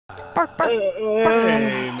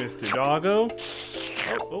Hey, Mr. Doggo.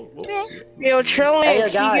 Yo, Trillian, Hey, can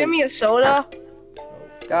you guys. give me a soda?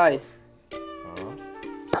 Guys, I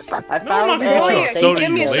No, found I'm not Hey, gonna Elliot, get can you you a give soda,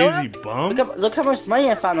 me you a soda? lazy bum. look how much money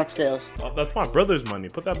I found upstairs. Oh, that's my brother's money.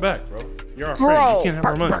 Put that back, bro. You're our Bro. friend. You can't have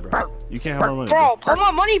our money, bro. You can't have our money, Bro, put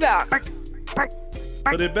my money back.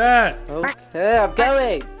 Put it back. Okay, I'm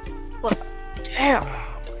going. Damn. Oh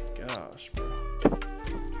my gosh, bro.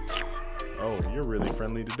 Oh, you're really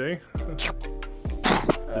friendly today.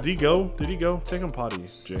 Did he go? Did he go? Take him potty,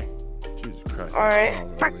 Jay. Jesus Christ. All right.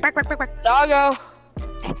 Smells Doggo.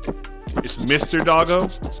 It's Mr. Doggo.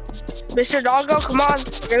 Mr. Doggo, come on.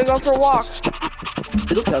 We're gonna go for a walk.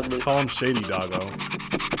 It looks ugly. Call him Shady Doggo.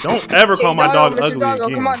 Don't ever call my Doggo, dog Mr. ugly Doggo,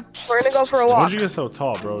 again. come on. We're gonna go for a Why'd walk. you get so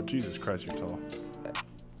tall, bro? Jesus Christ, you're tall.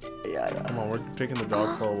 Yeah. Come on, we're taking the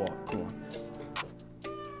dog for a walk. Come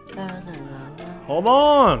on. Hold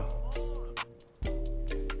on.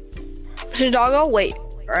 Mr. Doggo, wait.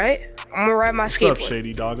 All right. I'm gonna ride my What's up, skateboard.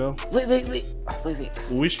 Shady Doggo? Wait.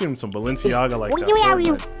 We should give him some Balenciaga like that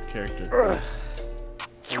Fortnite character.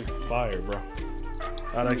 Fire, bro.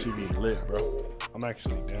 That'd actually be lit, bro. I'm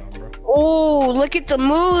actually down, bro. Oh, look at the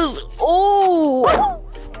moves. Oh.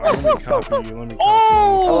 Let me copy you. Let me copy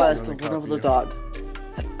Oh, you. let's Let go me run over copy the dog.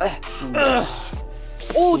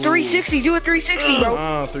 Oh, 360. Do a 360,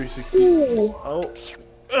 bro. 360. Ooh.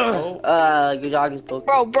 Oh. Your dog is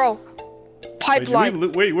broken. Bro.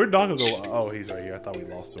 Pipeline. Wait, where'd Doggo go? Oh, he's right here. I thought we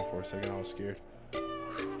lost him for a second. I was scared.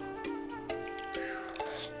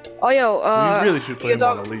 Oh, yo, We really should put your him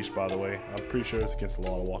on dog- a leash, by the way. I'm pretty sure it's against the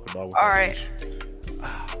law to walk a dog with All a right. leash.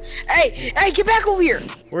 Hey, get back over here.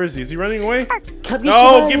 Where is he? Is he running away? Come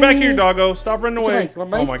No, get back here, Doggo. Stop running away.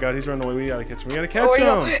 Come on. Oh my god, he's running away. We gotta catch him. We gotta Oh, catch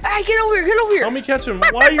yo. him. Hey, get over here. Help me catch him.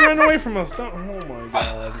 Why are you running away from us? Stop. Oh my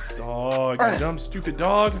god, this dog. You dumb, stupid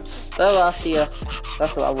dog. Oh, I'll see ya.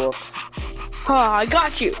 That's what I will. I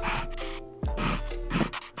got you.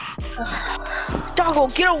 Doggo,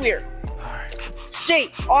 get over here. Alright,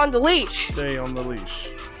 Stay on the leash. stay on the leash.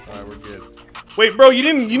 Alright, we're good. Wait, bro, you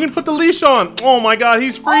didn't put the leash on. Oh my god,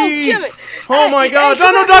 he's free. Oh, damn it. Oh my god. Hey,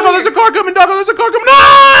 No, come Doggo, over there's here. a car coming. Doggo, there's a car coming. No!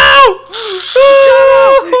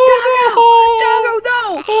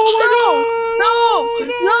 Doggo,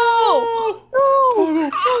 no.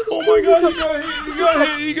 Oh my god,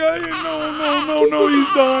 he got hit. No, he's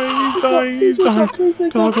dying.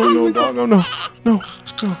 Doggo, no, please.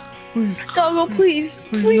 Doggo,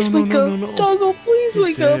 please no, wake up. no. Doggo, please He's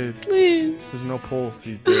wake dead. up, please. There's no pulse,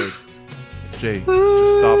 he's dead. Jay,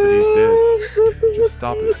 just stop it, he's dead. Just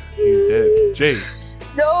stop it, he's dead. Jay.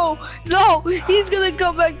 No, he's gonna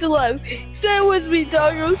come back to life. Stay with me,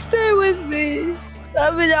 Doggo, stay with me.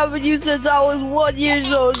 I've been having you since I was 1 year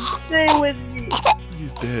old. Stay with me.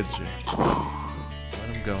 He's dead, Jay. Let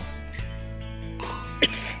him go.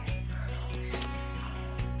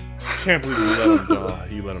 I can't believe you let him die.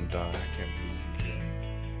 You let him die. I can't believe you,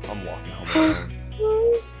 Jay. I'm walking home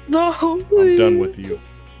alone. No, please. I'm done with you.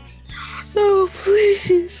 No,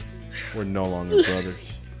 please. We're no longer brothers.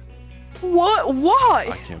 What? Why?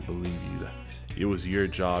 I can't believe you. It was your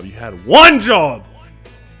job. You had one job.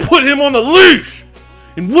 Put him on the leash.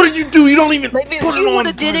 And what did you do? You don't even Maybe if put it you on would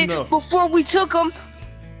have did time it enough. before we took him.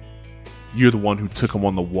 You're the one who took him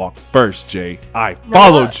on the walk first, Jay. I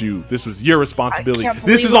followed what? you. This was your responsibility. can't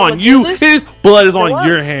This believe is I on would you. do this. His blood is You know on what?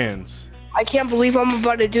 your hands. I can't believe I'm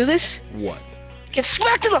about to do this. What? Get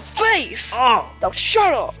smacked in the face. Oh! Now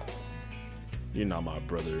shut up. You're not my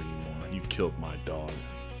brother anymore. You killed my dog.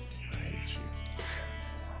 I hate you.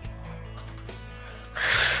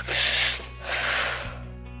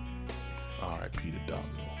 R.I.P. the dog.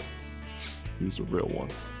 He was a real one.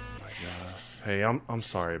 Oh my God. Hey, I'm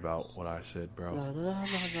sorry about what I said, bro. Now that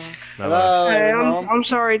Hello, Hey, everyone. I'm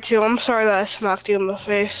sorry too. I'm sorry that I smacked you in the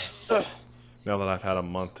face. Now that I've had a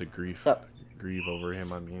month to grieve What's up? over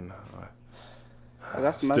him, I mean, I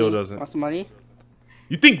got some Still money. doesn't. Want some money?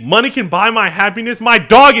 you think money can buy my happiness? My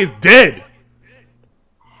dog is dead.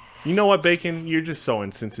 You know what, Bacon? You're just so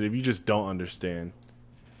insensitive. You just don't understand.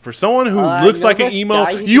 For someone who looks know like an this emo,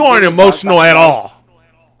 guy who you can aren't bring a dog emotional back at to life?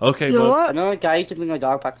 all. Okay, You know but what? I know a guy who can bring a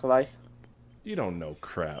dog back to life. you don't know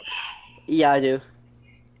crap. Yeah, I do.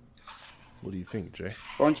 What do you think, Jay?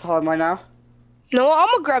 Why don't you call him right now? No, I'm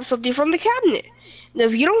gonna grab something from the cabinet. And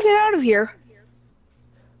if you don't get out of here,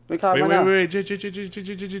 We call him right now. Wait, Jay,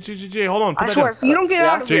 Jay, hold on. Put I that swear, down. if you don't get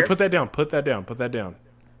Yeah? out of Jay, here, put that down. Put that down.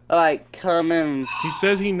 Alright, come in. He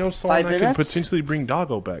says he knows someone 5 that could minutes? potentially bring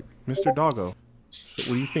Doggo back. Mr. Doggo. So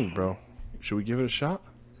what do you think, bro? Should we give it a shot?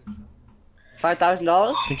 $5,000?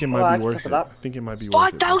 I think it might be worth it. I think it might be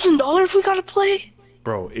worth it. bro. $5,000 we gotta play.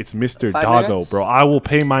 Bro, it's Mr. 5 Doggo, minutes? bro. I will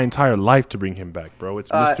pay my entire life to bring him back, bro. It's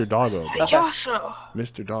Mr. Doggo, bro. Awesome.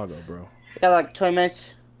 Mr. Doggo, bro. Yeah, like 20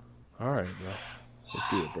 minutes. Alright, bro. Let's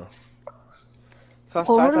do it, bro.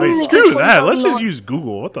 Wait, Wait, screw that. Let's just use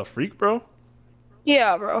Google. What the freak, bro?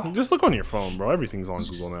 Yeah, bro. Just look on your phone, bro. Everything's on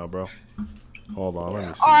Google now, bro. Hold on, let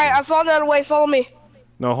me see. Alright, bro. I found out a way. Follow me.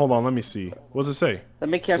 No, hold on, let me see. What does it say? Let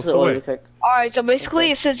me cancel What's the the order way? quick. Alright, so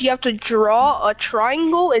basically it says you have to draw a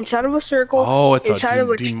triangle inside of a circle. Oh, it's inside of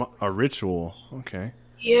a ritual. Okay.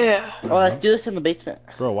 Yeah. Oh, let's do this in the basement.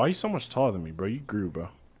 Bro, why are you so much taller than me, bro? You grew, bro.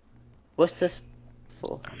 What's this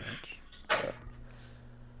for?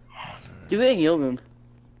 Do it in your room.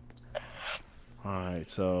 Alright,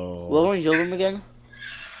 so... What one's your room again?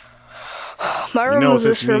 My room You know what was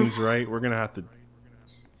this this room. means, right? We're gonna have to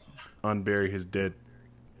unbury his dead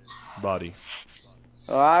body.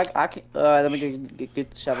 Oh, I can. Let me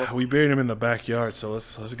get the shovel. We buried him in the backyard, so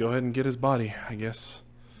let's go ahead and get his body, I guess.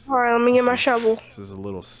 Alright, let me get my shovel. This is a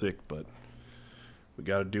little sick, but we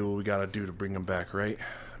gotta do what we gotta do to bring him back, right,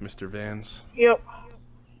 Mr. Vans? Yep.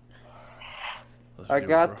 Let's I do it,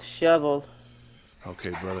 got bro. the shovel. Okay,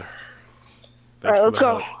 brother. Alright, for let's the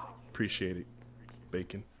go. help. Appreciate it,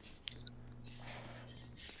 Bacon.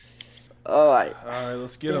 Alright. Alright,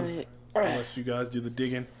 let's get him. Unless you guys do the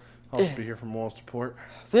digging, I'll just be here for moral support.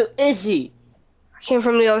 Where is he? I came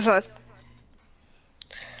from the other side.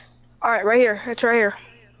 Alright, right here. It's right here.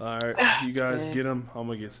 Alright, you guys get him. I'm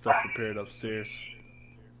gonna get stuff prepared upstairs.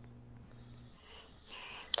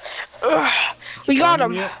 We got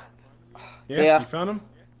Found him. yet? Yeah, Yeah. you found him?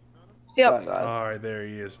 Yep. Oh, God. Alright, there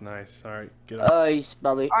he is. Nice. Alright, get him. Oh, he's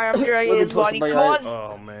smelly. Alright, I'm dragging Let me his post body. my Come eye. on.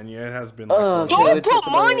 Oh man, yeah, it has been Oh, like okay. Don't Let me put put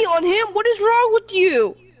somebody- money on him. What is wrong with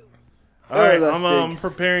you? Alright, that I'm stinks.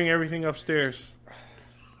 preparing everything upstairs.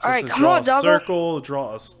 So Alright, it says come draw on, a Doggo. circle,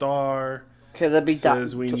 draw a star. Okay, let me It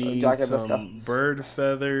says we need let's go. some bird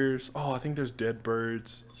feathers. Oh, I think there's dead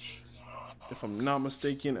birds. If I'm not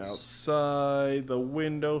mistaken, outside the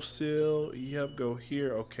windowsill. Yep, go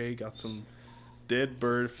here. Okay, got some dead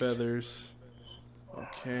bird feathers.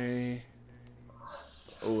 Okay.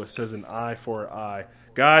 Oh, it says an eye for an eye.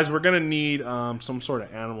 Guys, we're gonna need some sort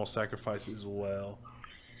of animal sacrifice as well.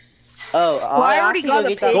 Oh, I already actually got go a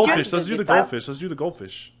get that- pig. Goldfish. Let's do the get that. goldfish. Let's do the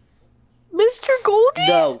goldfish. Mr. Goldie?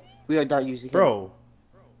 No, we are not using him. Bro,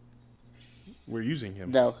 we're using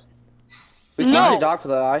him. No. We can No. use a dog for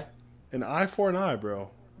the eye. An eye for an eye,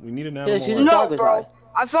 bro. We need an Yeah, animal. she's eye. a No, dog's bro. eye.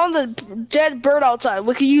 I found a dead bird outside.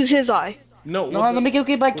 We could use his eye. No, No, what let me go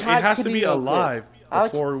get my the- cat. it has to be real quick. alive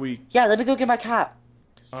Alex? before we. Yeah, let me go get my cat.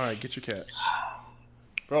 All right, get your cat,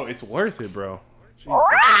 bro. It's worth it, bro. Jesus.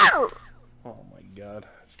 Ow! Oh my god,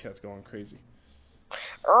 this cat's going crazy.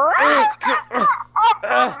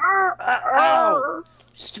 Ow!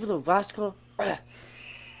 Stupid little rascal.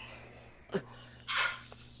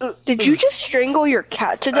 Did you just strangle your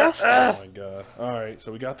cat to death? Oh my god. All right,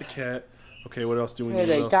 so we got the cat. Okay, what else do we Here need?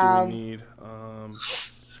 they What else come. do we need?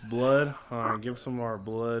 Blood. All right, give some of our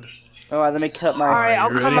blood. Alright, let me cut my. Alright,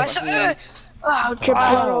 I'll you cut ready? myself. Oh, trip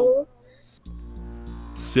blood all over.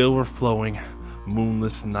 Silver flowing,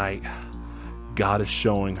 moonless night. God is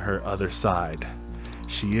showing her other side.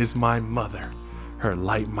 She is my mother, her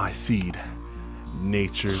light my seed.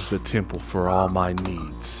 Nature's the temple for all my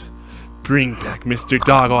needs. Bring back Mr.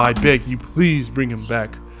 Doggo, I beg you, please bring him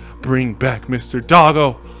back. Bring back Mr.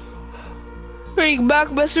 Doggo. Bring back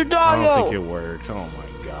Mr. Doggo. I don't think it worked. Oh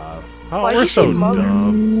my god. Oh, Why'd we're you so say mother?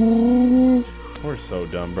 dumb. We're so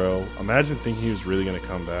dumb, bro. Imagine thinking he was really gonna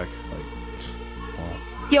come back. Like,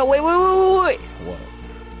 oh, Yo, wait. what?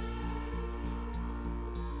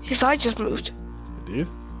 His eye just moved. It did?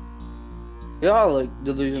 You're all like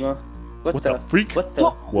delusional. What the freak? What the?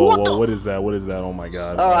 What? Whoa, What whoa, the- what is that? What is that? Oh my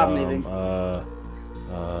god. Oh, I'm leaving.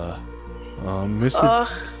 Mr.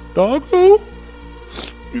 Doggo?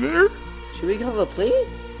 You there? Should we go to the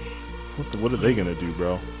police? What are they gonna do,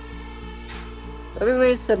 bro? Let me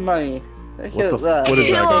raise some money. What is that Kill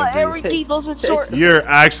gonna do? everything doesn't sort. You're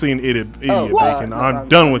actually an idiot, Oh, Bacon. no, I'm I'm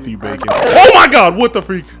done sorry. with you, Bacon. Oh my god, what the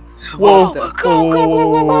freak? Whoa. Go,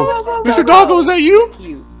 Whoa. Mr. Doggo, is that you?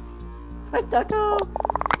 Cute. Hi, Doggo.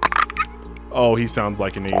 Oh, he sounds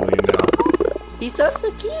like an alien now. He's so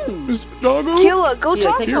cute. Mr. Doggo? Killa, go Yeah,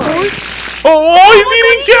 talk take to it him. away. Oh, he's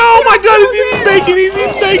eating cow! Oh my god, he's eating bacon! He's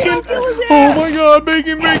eating bacon! Oh my god,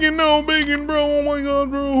 bacon, no, bacon, bro! Oh my god,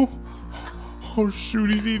 bro! Oh shoot,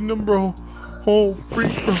 he's eating them, bro! Oh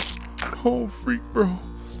freak, bro! Oh freak, bro!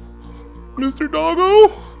 Mr.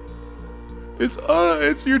 Doggo!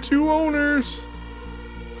 It's your two owners!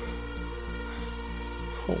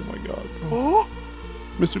 Oh my god, bro!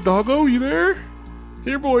 Mr. Doggo, you there?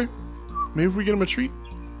 Here, boy. Maybe if we get him a treat.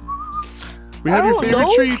 We have your favorite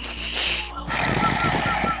know. treats.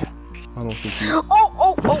 I don't think he...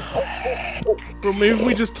 Oh. Bro, maybe if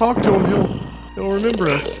we just talk to him, he'll remember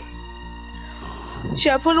us.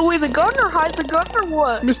 Should I put away the gun or hide the gun or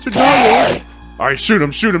what? Mr. Doggo. Alright, shoot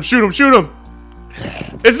him.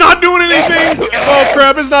 It's not doing anything! Oh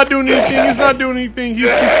crap, it's not doing anything. He's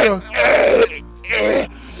too strong.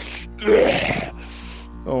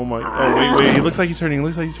 Oh my, oh wait, he looks like he's hurting.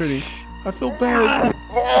 I feel bad.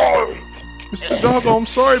 Mr. Doggo, I'm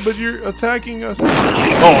sorry, but you're attacking us.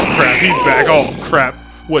 Oh crap, he's back. Oh crap.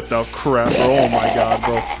 What the crap, bro? Oh my god,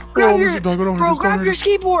 bro. Mr. Doggo, don't hurt us. Grab your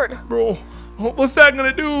skateboard. Bro, what's that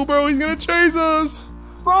gonna do, bro? He's gonna chase us.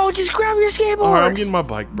 Bro, just grab your skateboard. Alright, I'm getting my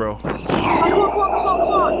bike, bro. Come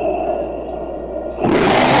on.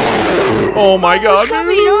 Oh my god,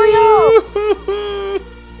 Hurry up.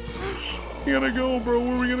 We gotta go, bro.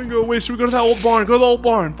 Where are we gonna go? Wait, should we go to that old barn? Go to the old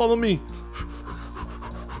barn. Follow me.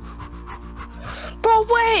 Bro,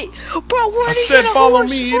 wait. Bro, where I did you said get a follow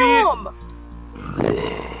horse me, from?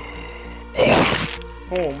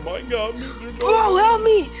 Oh my god, Mr. Doggo. Bro, help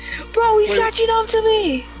me. Bro, he's Wait. catching up to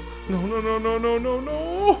me. No. He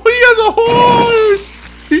has a horse.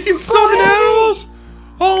 He can summon animals.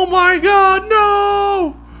 Oh my god,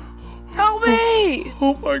 no. Help me.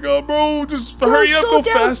 Oh my god, bro. Just hurry up. Go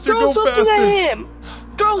faster. Throw something at him.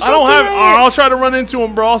 I don't have. I'll try to run into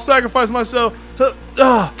him, bro. I'll sacrifice myself.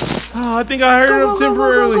 I think I hurt him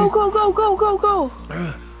temporarily. Go.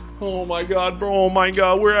 Oh my god, bro. Oh my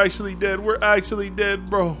god. We're actually dead.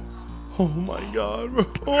 Bro. Oh my god, bro.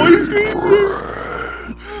 Oh, he's getting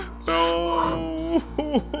no.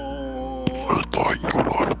 I thought you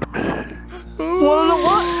wanted me. Wanna know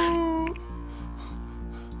what?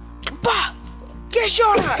 Bah! Get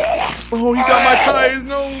shot at! Oh, he got my tires.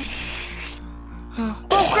 No.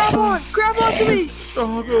 Bro, grab onto me!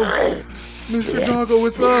 Mr. Doggo,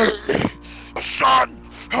 it's us. Son,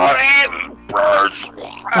 I eat birds.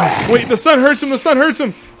 Wait, the sun hurts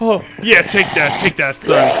him. Oh, yeah, take that,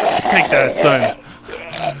 son.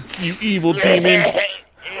 You evil demon.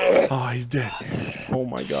 Oh, he's dead. Oh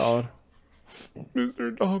my god.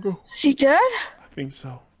 Mr. Doggo. Is he dead? I think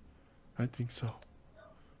so.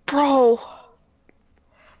 Bro.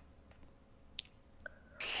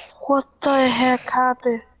 What the heck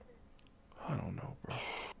happened? I don't know, bro.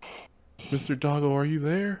 Mr. Doggo, are you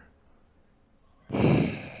there?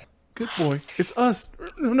 Good boy. It's us.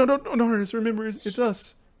 No, don't hurt us. Remember, it's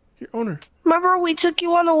us. Your owner. Remember we took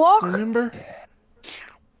you on a walk? Remember?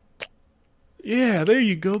 Yeah, there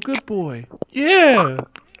you go. Good boy. Yeah.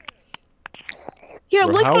 Here,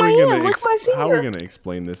 Bro, lick my hand. Lick my finger. How are we gonna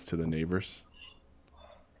explain this to the neighbors?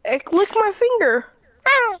 Lick my finger.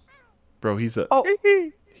 Bro, he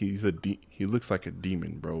looks like a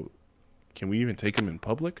demon, bro. Can we even take him in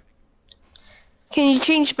public? Can you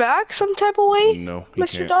change back some type of way? No, he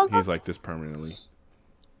Mr. can't. Doggo? He's like this permanently.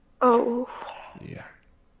 Oh. Yeah.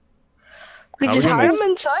 We How just we gonna hide him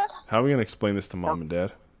inside? How are we gonna explain this to mom and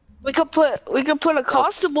dad? We could put a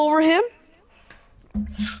costume over him.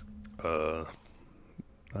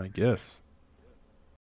 I guess.